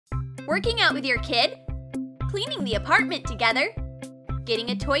working out with your kid, cleaning the apartment together, getting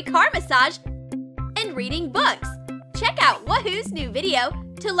a toy car massage, and reading books. Check out Wahoo's new video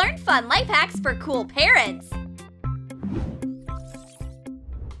to learn fun life hacks for cool parents.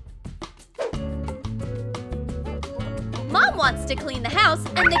 Mom wants to clean the house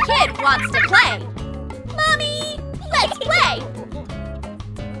and the kid wants to play. Mommy, let's play!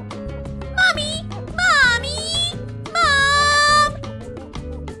 Mommy! Mommy! Mom!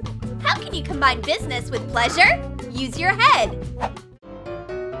 How can you combine business with pleasure? Use your head.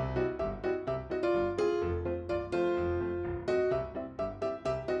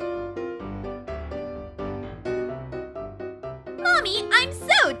 Mommy, I'm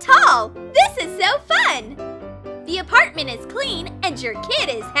so tall! This is so fun! The apartment is clean and your kid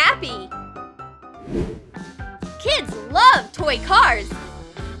is happy. Kids love toy cars.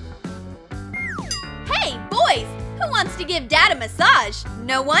 Hey, boys! Who wants to give Dad a massage?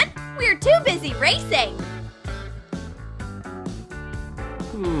 No one? We're too busy racing.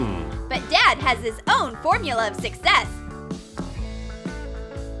 But Dad has his own formula of success.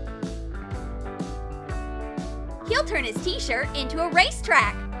 He'll turn his t-shirt into a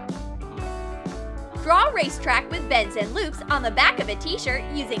racetrack. Draw a racetrack with bends and loops on the back of a t-shirt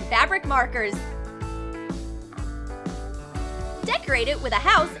using fabric markers. Decorate it with a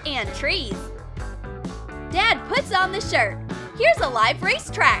house and trees. Dad puts on the shirt. Here's a live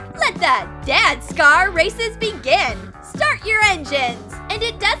racetrack. Let the Dad Scar races begin. Start your engines. And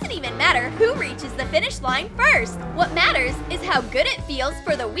it doesn't even matter who reaches the finish line first. What matters is how good it feels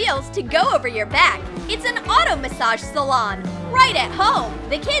for the wheels to go over your back. It's an auto massage salon, right at home.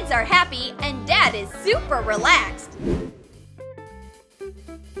 The kids are happy and Dad is super relaxed.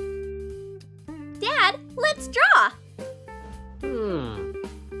 Dad, let's draw.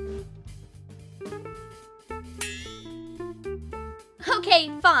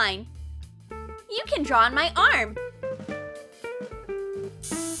 Okay, fine. You can draw on my arm.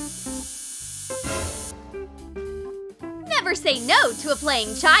 Never say no to a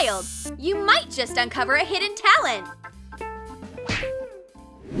playing child. You might just uncover a hidden talent.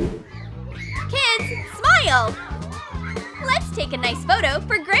 Kids, smile! Let's take a nice photo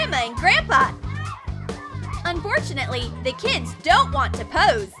for Grandma and Grandpa. Unfortunately, the kids don't want to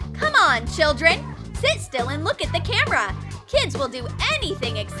pose. Come on, children. Sit still and look at the camera. Kids will do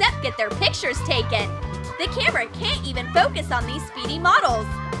anything except get their pictures taken. The camera can't even focus on these speedy models.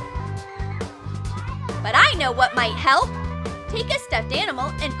 But I know what might help. Take a stuffed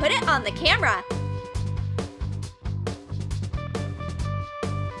animal and put it on the camera.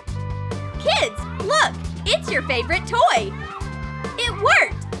 Kids, look! It's your favorite toy! It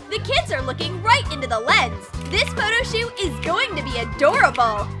worked! The kids are looking right into the lens. This photo shoot is going to be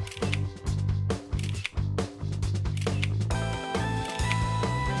adorable!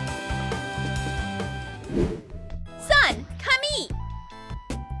 Son, come eat!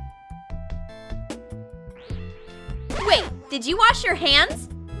 Wait, did you wash your hands?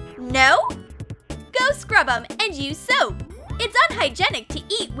 No? Go scrub them and use soap. It's unhygienic to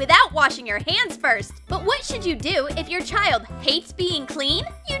eat without washing your hands first. But what should you do if your child hates being clean?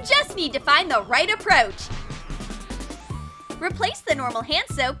 You just need to find the right approach. Replace the normal hand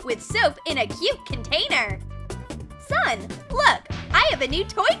soap with soap in a cute container. Son, look, I have a new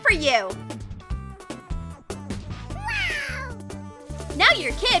toy for you. Wow! Now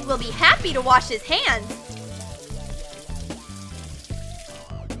your kid will be happy to wash his hands.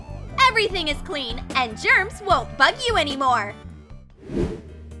 Everything is clean and germs won't bug you anymore.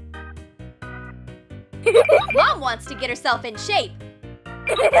 Mom wants to get herself in shape.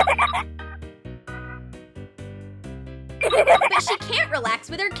 But she can't relax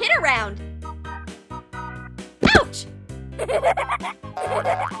with her kid around. Ouch!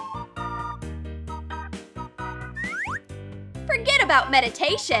 Forget about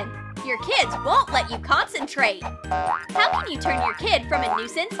meditation. Your kids won't let you concentrate. How can you turn your kid from a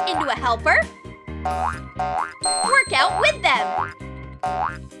nuisance into a helper? Work out with them.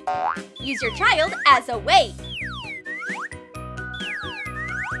 Use your child as a weight.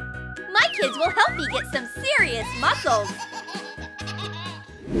 My kids will help me get some serious muscles.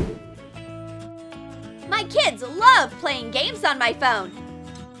 My kids love playing games on my phone.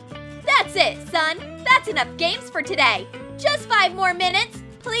 That's it, son. That's enough games for today. Just 5 more minutes.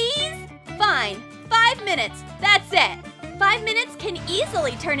 Please? Fine. 5 minutes. That's it. 5 minutes can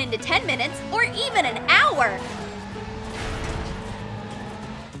easily turn into 10 minutes or even an hour.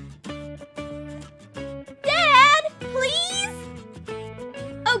 Dad, please?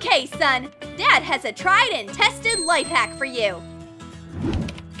 Okay, son. Dad has a tried and tested life hack for you.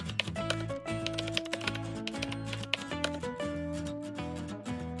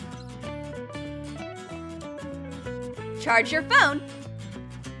 Charge your phone,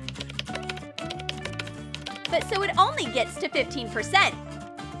 but so it only gets to 15%.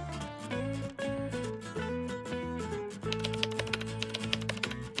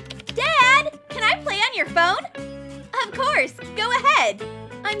 Dad, can I play on your phone? Of course, go ahead.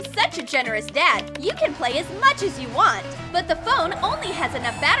 I'm such a generous dad. You can play as much as you want, but the phone only has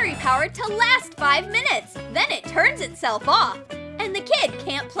enough battery power to last 5 minutes. Then it turns itself off, and the kid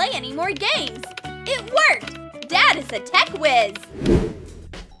can't play any more games. It worked! Dad is a tech whiz.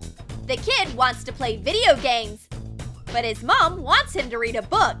 The kid wants to play video games, but his mom wants him to read a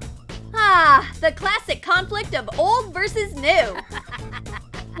book. Ah, the classic conflict of old versus new.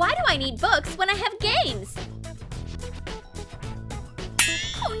 Why do I need books when I have games?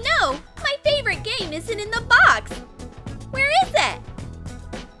 Oh no! My favorite game isn't in the box! Where is it?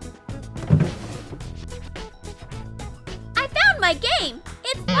 I found my game!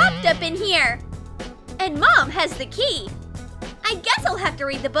 It's locked up in here! And Mom has the key! I guess I'll have to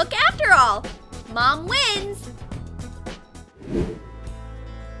read the book after all! Mom wins!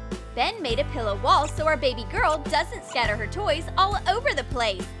 Ben made a pillow wall so our baby girl doesn't scatter her toys all over the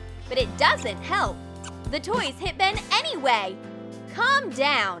place. But it doesn't help. The toys hit Ben anyway! Calm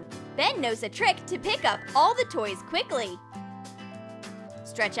down! Ben knows a trick to pick up all the toys quickly.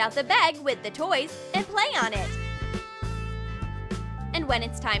 Stretch out the bag with the toys and play on it. And when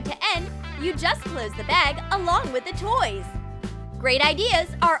it's time to end, you just close the bag along with the toys. Great ideas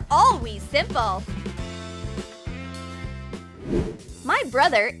are always simple. My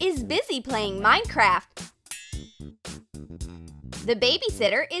brother is busy playing Minecraft. The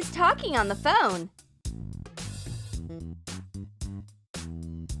babysitter is talking on the phone.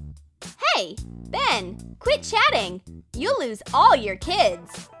 Hey, Ben, quit chatting. You'll lose all your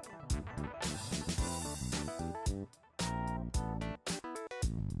kids.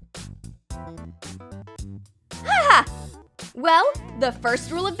 Haha! Well, the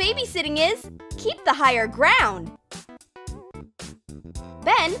first rule of babysitting is keep the higher ground.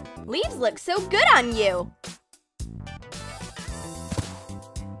 Ben, leaves look so good on you.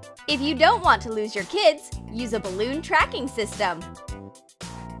 If you don't want to lose your kids, use a balloon tracking system.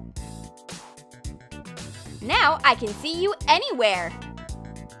 Now I can see you anywhere.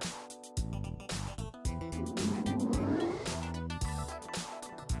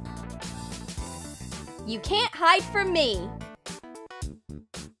 You can't hide from me.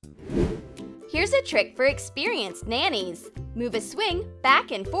 Here's a trick for experienced nannies. Move a swing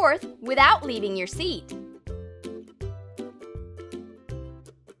back and forth without leaving your seat.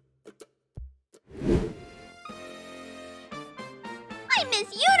 I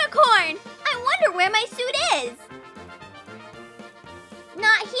miss Unicorn! I wonder where my suit is.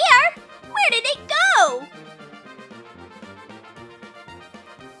 Not here! Where did it go?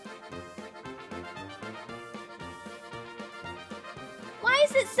 Why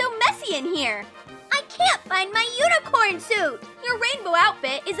is it so messy in here? I can't find my unicorn suit! Your rainbow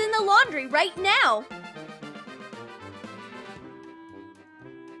outfit is in the laundry right now.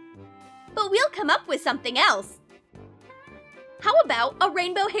 But we'll come up with something else. How about a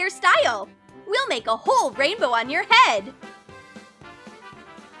rainbow hairstyle? We'll make a whole rainbow on your head.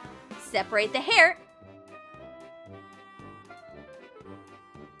 Separate the hair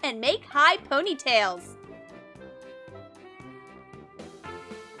and make high ponytails.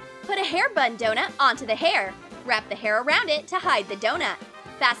 Put a hair bun donut onto the hair. Wrap the hair around it to hide the donut.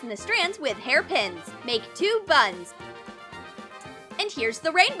 Fasten the strands with hairpins. Make 2 buns. And here's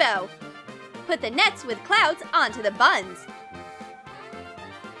the rainbow. Put the nets with clouds onto the buns.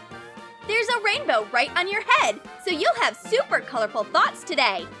 There's a rainbow right on your head, so you'll have super colorful thoughts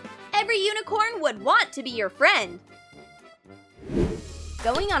today. Every unicorn would want to be your friend.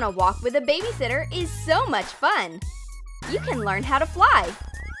 Going on a walk with a babysitter is so much fun. You can learn how to fly.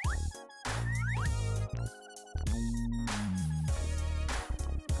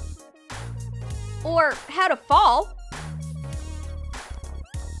 Or how to fall.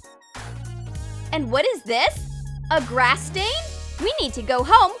 And what is this? A grass stain? We need to go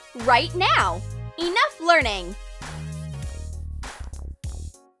home right now. Enough learning.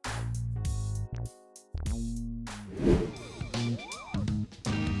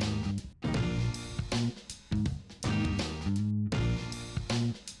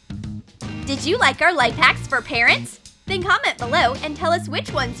 Did you like our life hacks for parents? Then comment below and tell us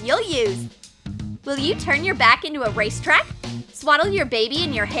which ones you'll use. Will you turn your back into a racetrack? Swaddle your baby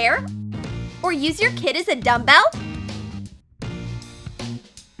in your hair? Or use your kid as a dumbbell?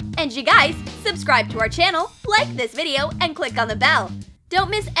 And you guys, subscribe to our channel, like this video, and click on the bell. Don't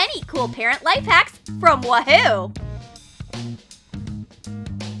miss any cool parent life hacks from Wahoo!